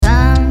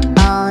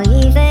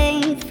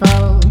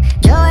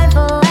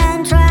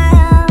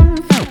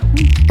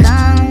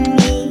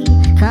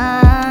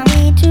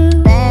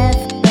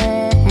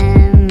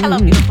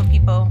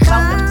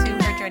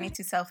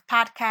Self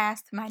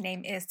podcast. My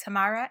name is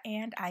Tamara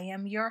and I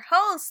am your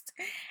host.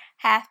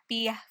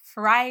 Happy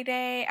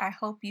Friday. I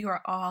hope you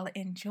are all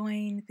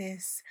enjoying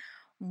this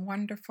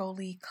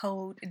wonderfully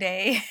cold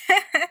day.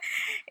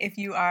 If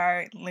you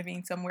are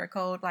living somewhere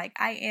cold like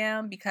I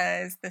am,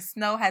 because the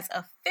snow has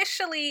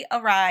officially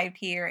arrived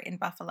here in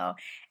Buffalo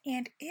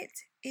and it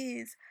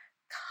is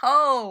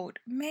cold.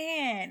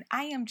 Man,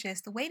 I am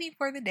just waiting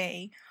for the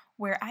day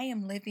where I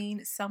am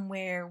living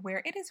somewhere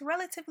where it is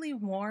relatively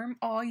warm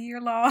all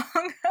year long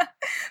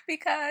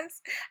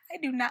because I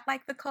do not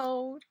like the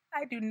cold.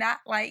 I do not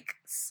like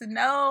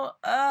snow.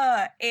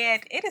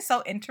 And it is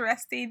so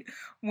interesting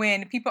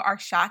when people are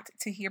shocked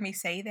to hear me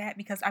say that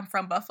because I'm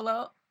from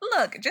Buffalo.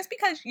 Look, just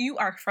because you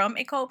are from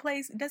a cold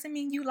place doesn't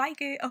mean you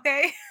like it,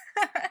 okay?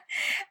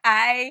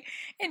 I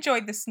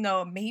enjoyed the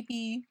snow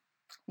maybe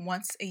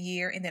once a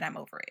year and then I'm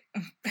over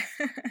it.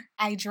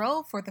 I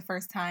drove for the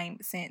first time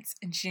since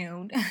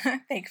June,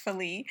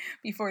 thankfully,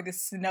 before the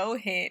snow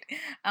hit.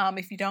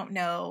 If you don't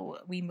know,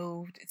 we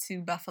moved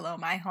to Buffalo,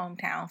 my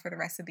hometown, for the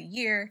rest of the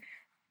year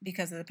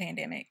because of the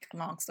pandemic.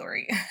 Long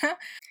story.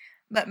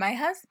 But my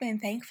husband,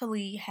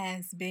 thankfully,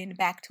 has been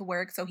back to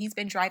work. So he's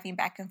been driving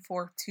back and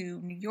forth to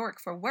New York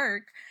for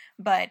work.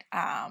 But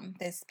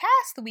this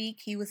past week,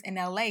 he was in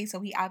LA.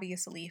 So he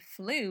obviously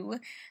flew.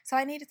 So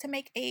I needed to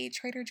make a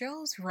Trader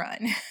Joe's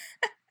run.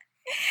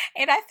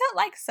 And I felt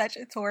like such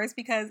a tourist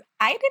because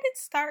I didn't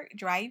start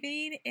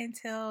driving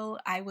until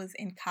I was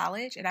in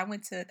college. And I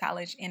went to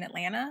college in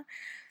Atlanta.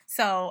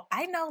 So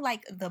I know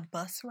like the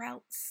bus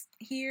routes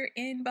here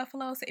in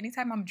Buffalo. So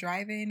anytime I'm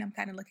driving, I'm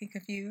kind of looking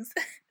confused.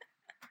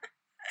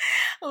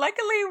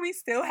 Luckily, we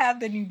still have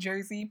the New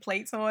Jersey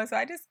plates on, so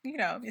I just,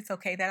 it's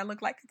okay that I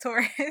look like a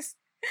tourist.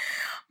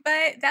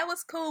 But that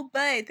was cool.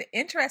 But the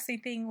interesting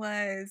thing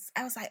was,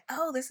 I was like,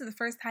 oh, this is the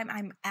first time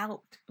I'm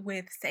out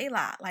with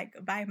Selah, like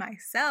by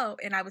myself.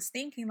 And I was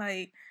thinking,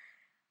 like,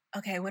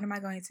 okay, what am I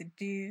going to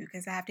do?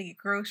 Because I have to get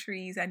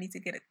groceries. I need to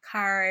get a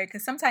card.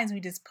 Because sometimes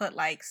we just put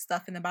like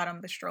stuff in the bottom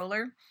of the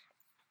stroller.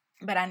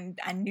 But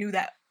I knew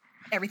that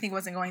everything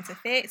wasn't going to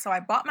fit. So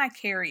I bought my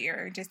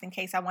carrier just in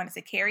case I wanted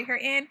to carry her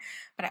in,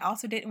 but I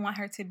also didn't want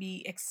her to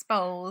be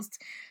exposed.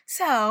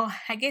 So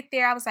I get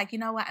there. I was like, you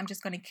know what? I'm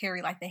just going to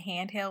carry like the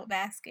handheld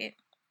basket.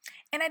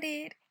 And I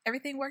did.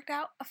 Everything worked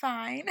out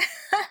fine.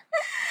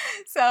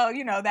 So,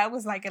 that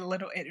was like a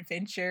little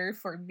adventure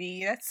for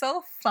me. That's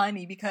so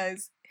funny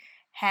because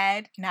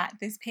had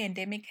not this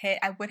pandemic hit,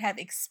 I would have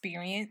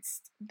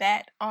experienced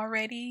that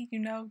already,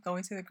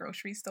 going to the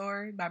grocery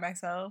store by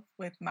myself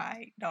with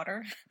my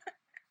daughter.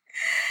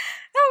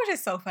 That was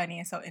just so funny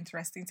and so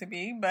interesting to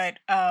me. But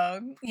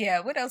yeah,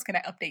 what else can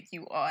I update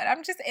you on?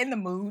 I'm just in the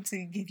mood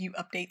to give you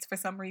updates for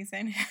some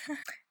reason.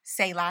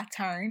 Selah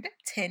turned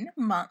 10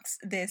 months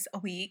this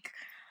week.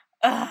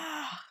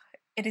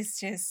 It is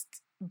just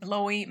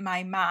blowing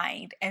my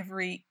mind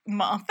every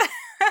month.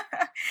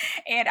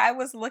 And I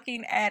was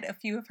looking at a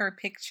few of her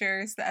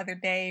pictures the other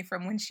day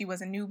from when she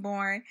was a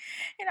newborn,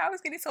 and I was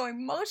getting so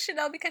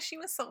emotional because she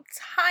was so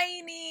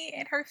tiny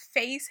and her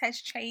face has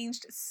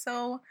changed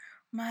so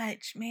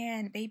much.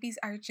 Man, babies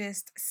are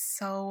just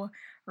so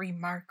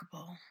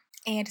remarkable.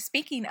 And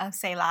speaking of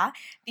Selah,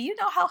 do you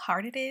know how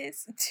hard it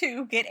is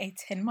to get a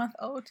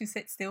 10-month-old to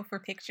sit still for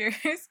pictures?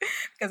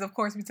 Because of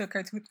course we took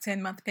her to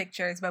 10-month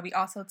pictures, but we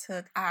also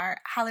took our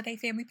holiday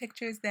family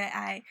pictures that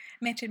I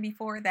mentioned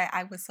before that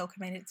I was so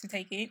committed to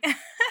taking.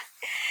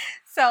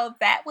 So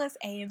that was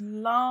a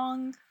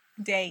long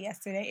day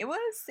yesterday. It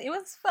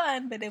was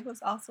fun, but it was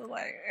also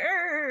like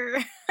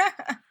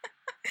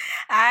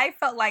I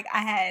felt like I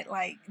had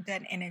like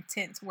done an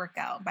intense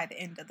workout by the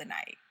end of the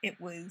night.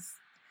 It was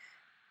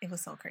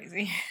so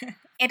crazy.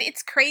 And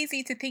it's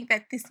crazy to think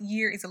that this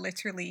year is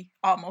literally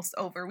almost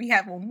over. We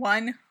have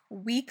 1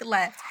 week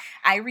left.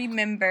 I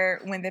remember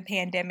when the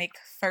pandemic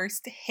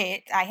first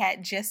hit, I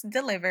had just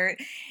delivered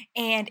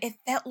and it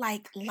felt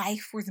like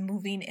life was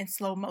moving in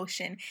slow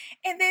motion.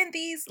 And then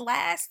these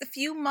last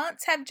few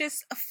months have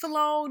just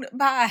flown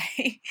by.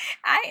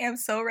 I am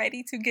so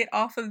ready to get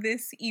off of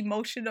this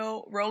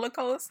emotional roller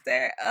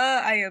coaster.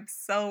 I am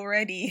so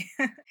ready.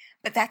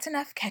 But that's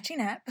enough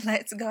catching up.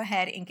 Let's go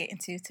ahead and get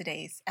into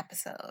today's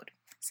episode.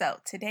 So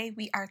today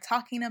we are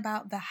talking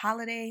about the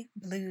holiday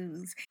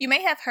blues. You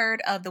may have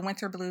heard of the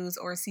winter blues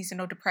or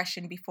seasonal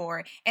depression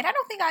before, and I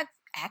don't think I've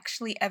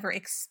actually ever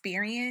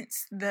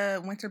experienced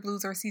the winter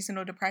blues or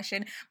seasonal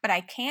depression, but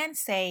I can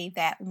say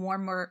that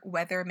warmer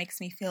weather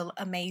makes me feel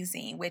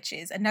amazing, which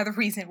is another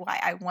reason why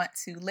I want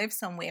to live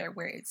somewhere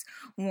where it's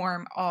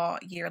warm all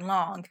year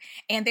long.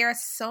 And there are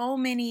so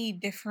many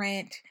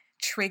different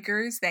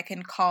triggers that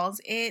can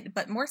cause it,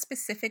 but more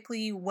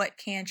specifically, what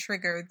can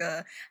trigger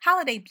the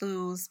holiday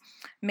blues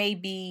may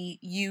be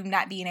you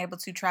not being able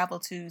to travel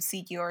to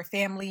see your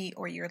family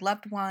or your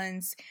loved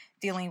ones,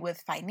 dealing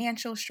with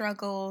financial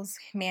struggles,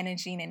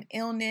 managing an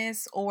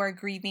illness, or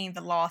grieving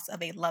the loss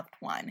of a loved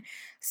one.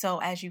 So,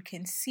 as you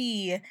can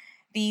see,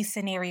 these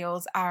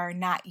scenarios are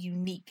not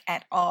unique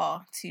at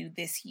all to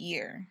this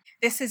year.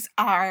 This is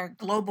our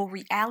global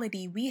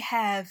reality. We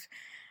have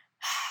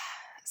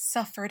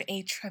suffered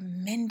a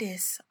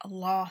tremendous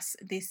loss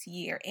this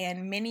year,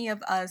 and many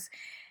of us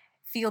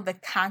feel the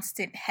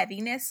constant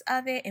heaviness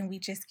of it, and we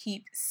just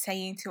keep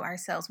saying to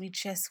ourselves, we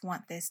just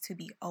want this to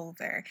be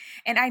over.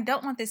 And I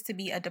don't want this to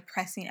be a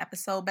depressing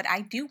episode, but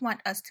I do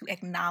want us to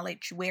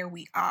acknowledge where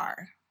we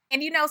are.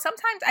 And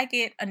sometimes I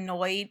get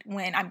annoyed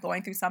when I'm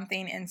going through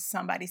something and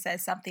somebody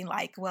says something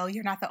like, well,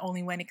 you're not the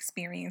only one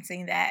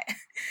experiencing that.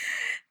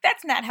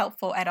 That's not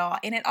helpful at all.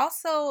 And it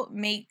also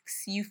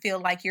makes you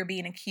feel like you're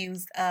being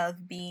accused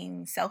of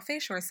being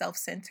selfish or self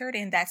centered.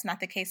 And that's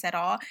not the case at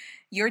all.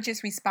 You're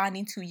just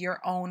responding to your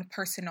own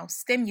personal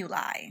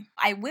stimuli.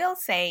 I will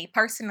say,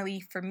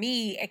 personally, for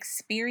me,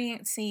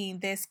 experiencing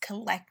this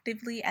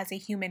collectively as a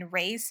human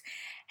race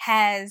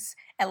has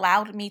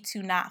allowed me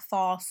to not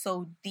fall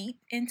so deep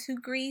into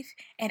grief.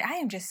 And I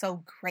am just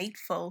so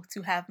grateful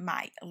to have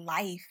my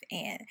life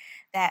and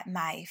that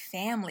my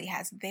family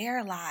has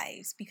their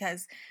lives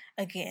because,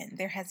 again,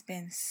 there has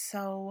been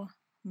so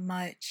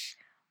much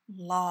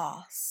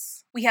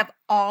loss. We have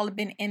all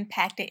been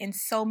impacted in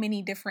so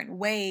many different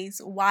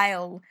ways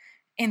while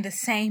in the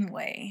same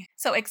way.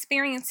 So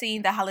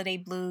experiencing the holiday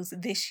blues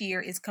this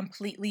year is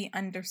completely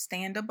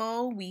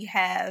understandable. We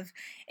have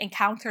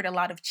encountered a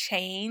lot of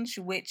change,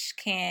 which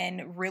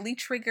can really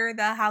trigger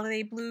the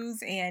holiday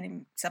blues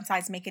and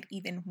sometimes make it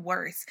even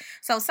worse.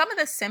 So some of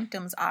the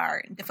symptoms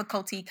are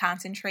difficulty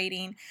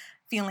concentrating,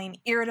 feeling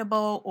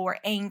irritable or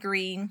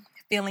angry,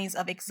 feelings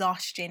of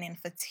exhaustion and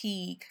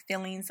fatigue,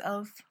 feelings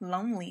of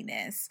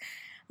loneliness,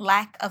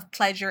 lack of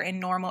pleasure in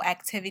normal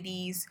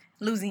activities,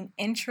 losing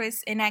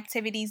interest in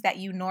activities that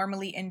you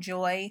normally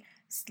enjoy,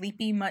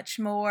 sleeping much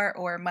more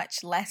or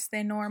much less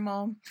than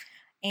normal,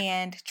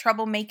 and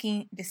trouble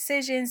making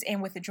decisions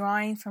and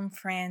withdrawing from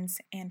friends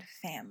and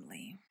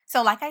family.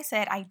 So, like I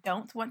said, I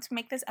don't want to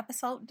make this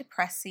episode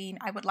depressing.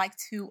 I would like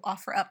to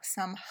offer up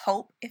some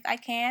hope if I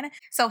can.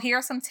 So, here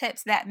are some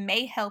tips that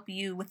may help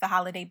you with the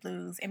holiday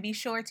blues, and be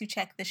sure to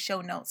check the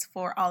show notes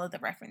for all of the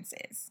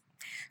references.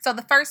 So,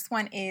 the first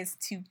one is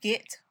to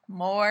get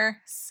more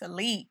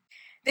sleep.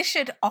 This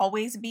should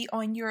always be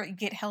on your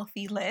get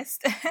healthy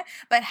list,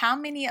 but how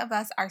many of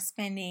us are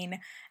spending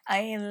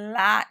a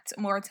lot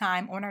more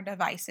time on our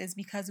devices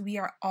because we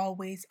are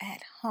always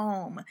at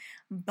home?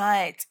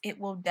 But it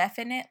will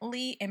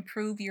definitely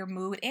improve your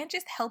mood and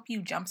just help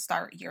you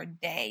jumpstart your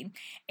day.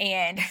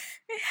 And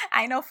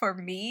I know for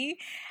me,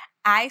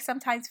 I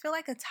sometimes feel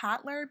like a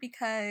toddler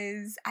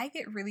because I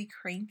get really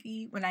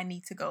cranky when I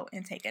need to go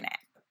and take a nap.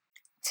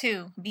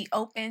 Two, be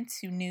open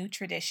to new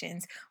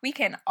traditions. We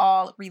can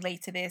all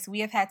relate to this.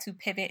 We have had to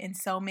pivot in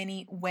so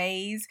many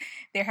ways.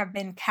 There have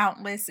been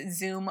countless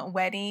Zoom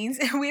weddings.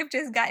 We have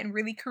just gotten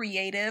really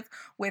creative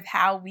with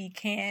how we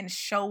can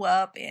show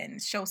up and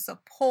show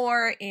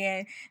support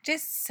and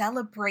just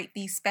celebrate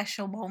these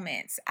special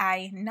moments.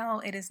 I know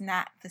it is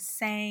not the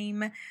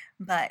same,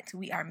 but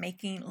we are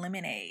making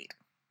lemonade.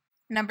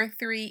 Number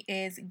three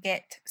is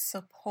get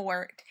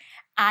support.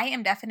 I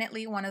am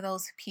definitely one of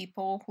those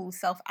people who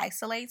self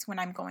isolates when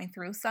I'm going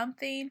through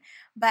something,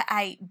 but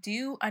I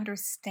do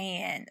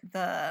understand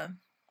the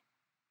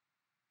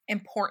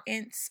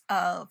importance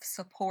of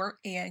support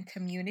and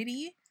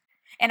community.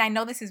 And I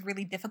know this is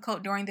really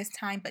difficult during this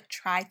time, but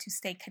try to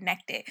stay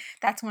connected.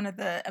 That's one of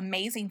the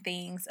amazing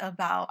things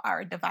about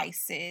our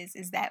devices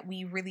is that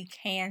we really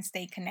can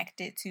stay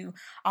connected to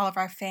all of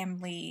our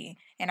family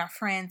and our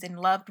friends and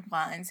loved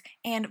ones.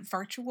 And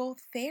virtual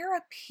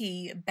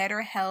therapy,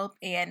 BetterHelp,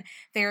 and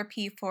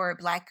Therapy for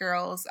Black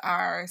Girls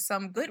are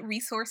some good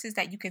resources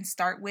that you can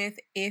start with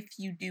if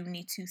you do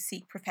need to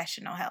seek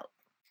professional help.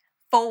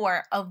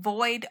 Four,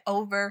 avoid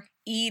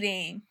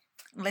overeating.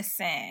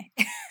 Listen,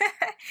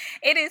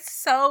 it is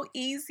so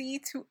easy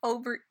to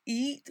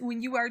overeat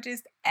when you are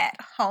just at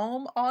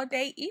home all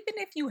day. Even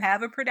if you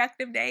have a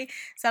productive day,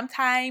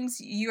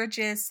 sometimes you're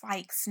just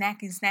like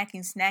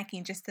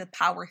snacking just to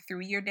power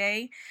through your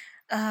day.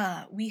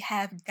 We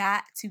have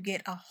got to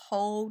get a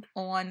hold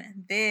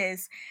on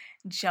this.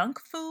 Junk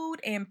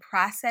food and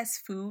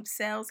processed food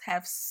sales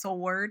have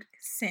soared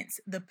since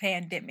the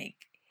pandemic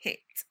hit.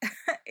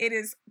 It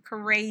is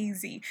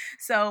crazy.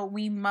 So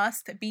we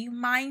must be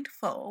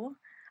mindful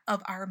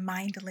of our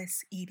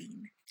mindless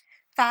eating.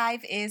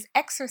 Five is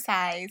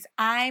exercise.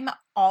 I'm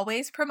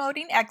always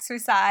promoting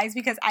exercise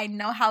because I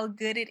know how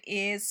good it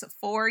is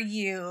for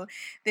you.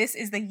 This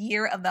is the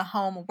year of the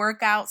home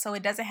workout, so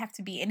it doesn't have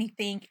to be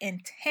anything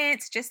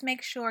intense. Just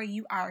make sure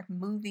you are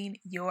moving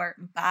your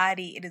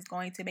body. It is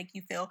going to make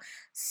you feel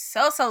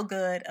so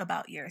good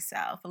about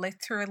yourself,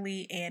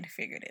 literally and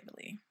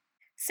figuratively.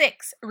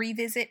 Six,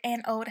 revisit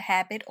an old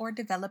habit or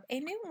develop a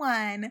new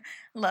one.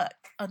 Look,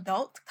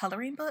 adult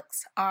coloring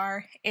books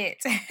are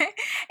it.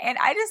 And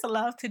I just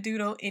love to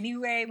doodle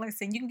anyway.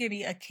 Listen, you can give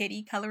me a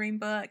kitty coloring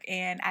book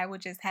and I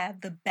would just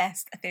have the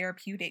best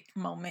therapeutic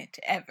moment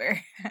ever.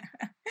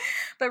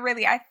 But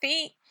really, I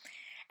think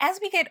as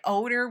we get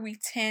older, we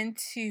tend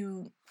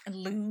to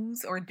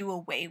lose or do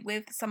away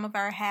with some of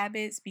our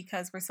habits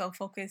because we're so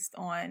focused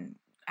on,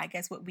 I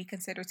guess, what we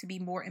consider to be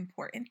more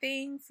important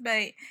things.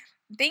 But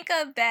think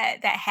of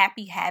that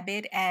happy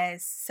habit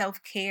as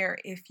self-care,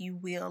 if you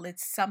will.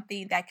 It's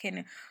something that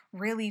can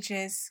really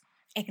just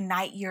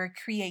ignite your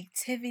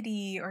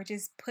creativity or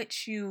just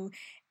put you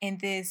in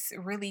this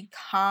really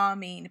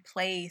calming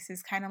place.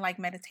 It's kind of like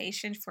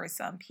meditation for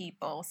some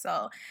people.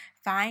 So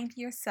find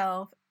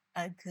yourself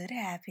a good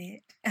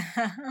habit,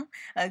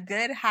 a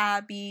good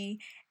hobby,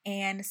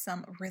 and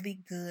some really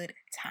good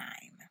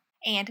time.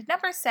 And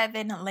number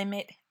seven,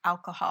 limit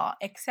alcohol.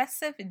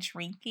 Excessive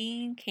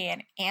drinking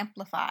can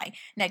amplify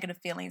negative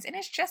feelings, and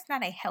it's just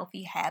not a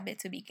healthy habit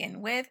to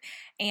begin with.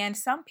 And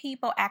some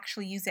people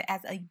actually use it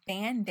as a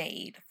band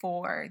aid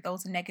for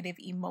those negative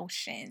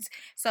emotions.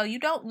 So you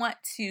don't want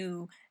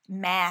to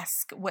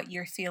mask what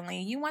you're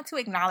feeling. You want to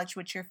acknowledge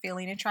what you're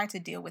feeling and try to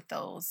deal with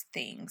those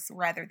things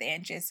rather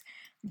than just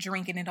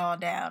drinking it all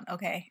down,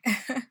 okay?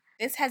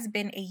 This has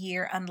been a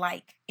year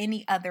unlike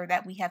any other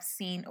that we have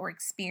seen or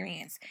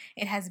experienced.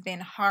 It has been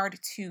hard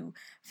to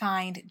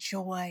find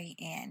joy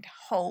and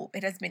hope.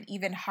 It has been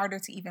even harder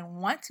to even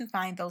want to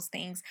find those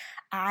things.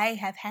 I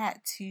have had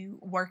to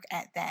work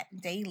at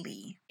that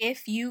daily.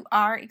 If you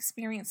are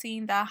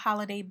experiencing the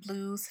holiday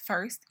blues,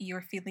 first,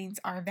 your feelings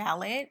are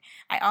valid.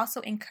 I also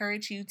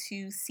encourage you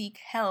to seek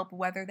help,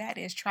 whether that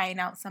is trying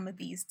out some of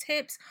these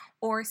tips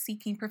or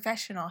seeking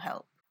professional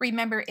help.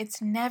 Remember,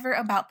 it's never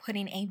about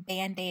putting a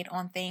band aid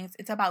on things.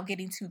 It's about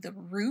getting to the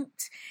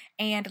root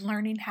and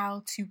learning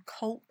how to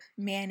cope,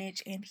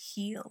 manage, and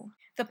heal.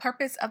 The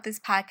purpose of this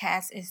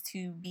podcast is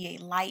to be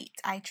a light.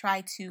 I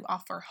try to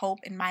offer hope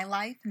in my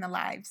life and the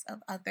lives of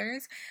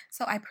others.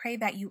 So I pray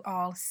that you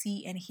all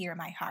see and hear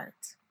my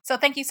heart. So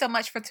thank you so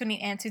much for tuning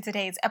in to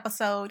today's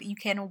episode. You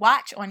can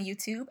watch on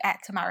YouTube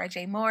at Tamara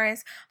J.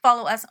 Morris.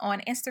 Follow us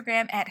on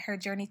Instagram at Her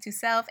Journey to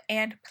Self.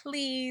 And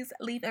please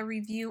leave a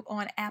review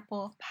on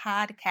Apple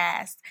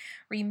Podcasts.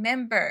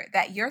 Remember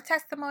that your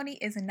testimony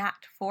is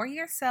not for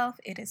yourself.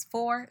 It is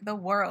for the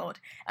world.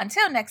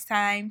 Until next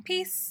time,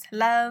 peace,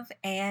 love,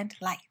 and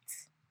light.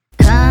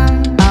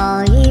 Come,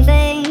 all ye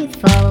things.